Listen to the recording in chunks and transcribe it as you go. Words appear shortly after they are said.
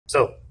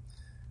So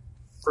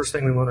first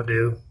thing we want to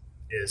do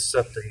is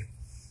set the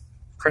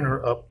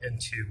printer up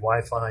into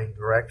Wi-Fi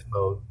direct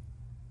mode.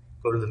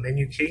 Go to the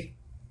menu key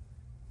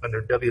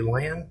under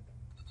WLAN,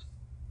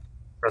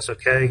 press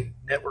OK,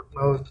 network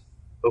mode,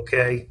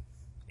 OK,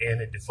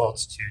 and it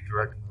defaults to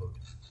direct mode.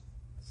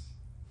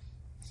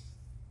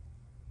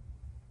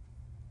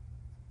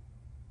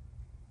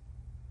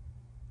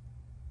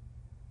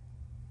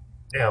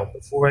 Now,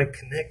 before I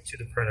connect to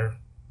the printer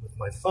with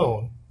my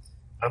phone,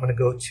 I'm going to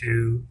go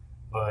to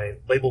my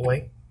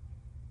LabelLink,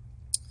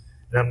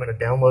 and I'm going to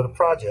download a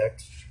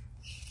project.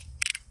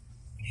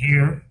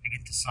 Here, I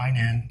get to sign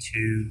in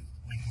to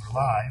LinkWare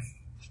Live.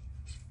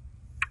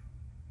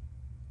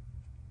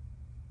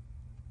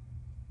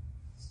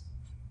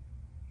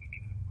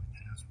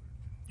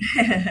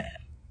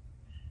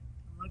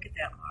 Look at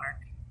that, Mark.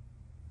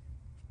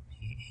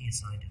 He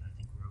assigned it. I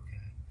think we're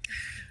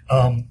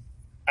okay.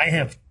 I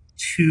have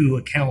two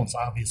accounts,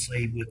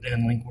 obviously,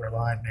 within LinkWare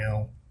Live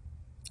now.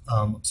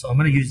 So I'm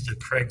going to use the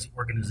Craig's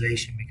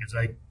organization because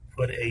I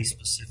put a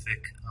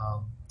specific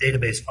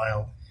database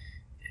file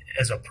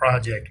as a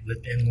project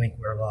within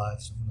LinkWare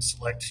Live. So I'm going to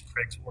select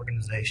Craig's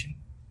organization.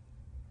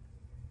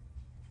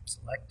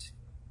 Select.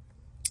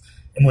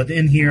 And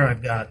within here,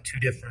 I've got two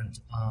different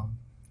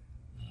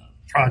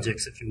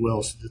projects, if you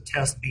will. So the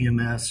test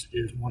BMS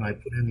is one I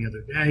put in the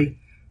other day.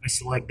 I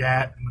select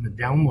that. I'm going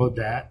to download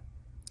that.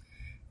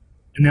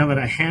 And now that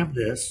I have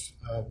this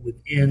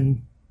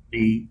within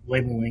the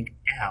LabelLink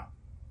app,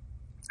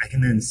 I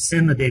can then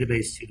send the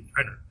database to the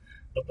printer.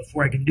 But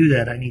before I can do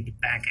that, I need to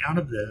back out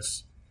of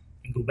this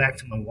and go back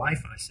to my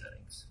Wi-Fi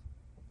settings.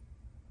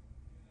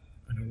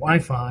 Under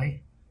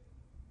Wi-Fi,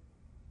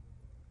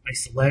 I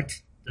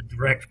select the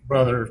Direct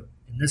Brother.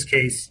 In this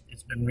case,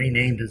 it's been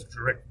renamed as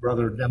Direct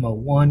Brother Demo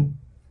 1.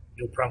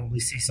 You'll probably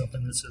see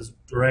something that says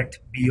Direct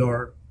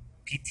Brother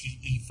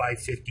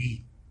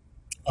PT-E550.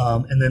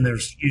 And then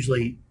there's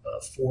usually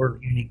 4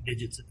 unique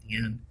digits at the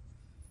end.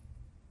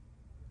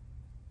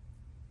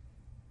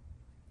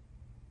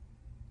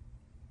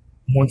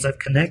 Once I've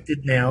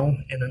connected now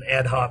in an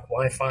ad hoc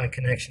Wi-Fi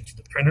connection to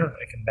the printer,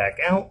 I can back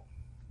out.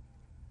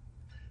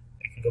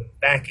 I can go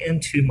back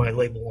into my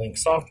LabelLink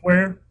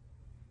software,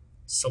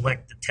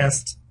 select the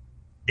test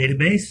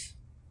database,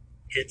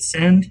 hit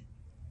send,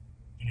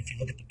 and if you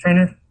look at the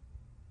printer,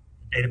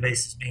 the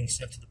database is being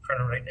sent to the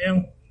printer right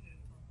now.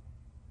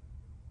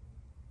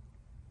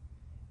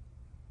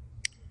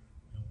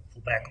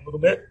 Pull back a little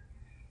bit.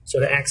 So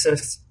to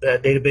access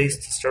that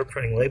database to start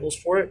printing labels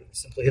for it,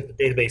 simply hit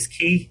the database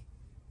key,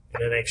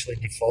 and it actually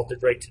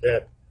defaulted right to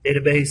that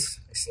database.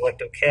 I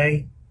select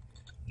OK.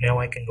 Now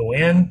I can go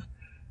in,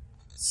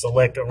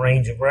 select a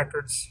range of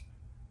records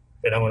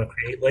that I want to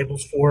create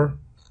labels for,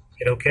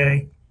 hit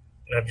OK,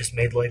 and I've just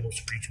made labels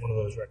for each one of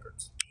those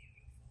records.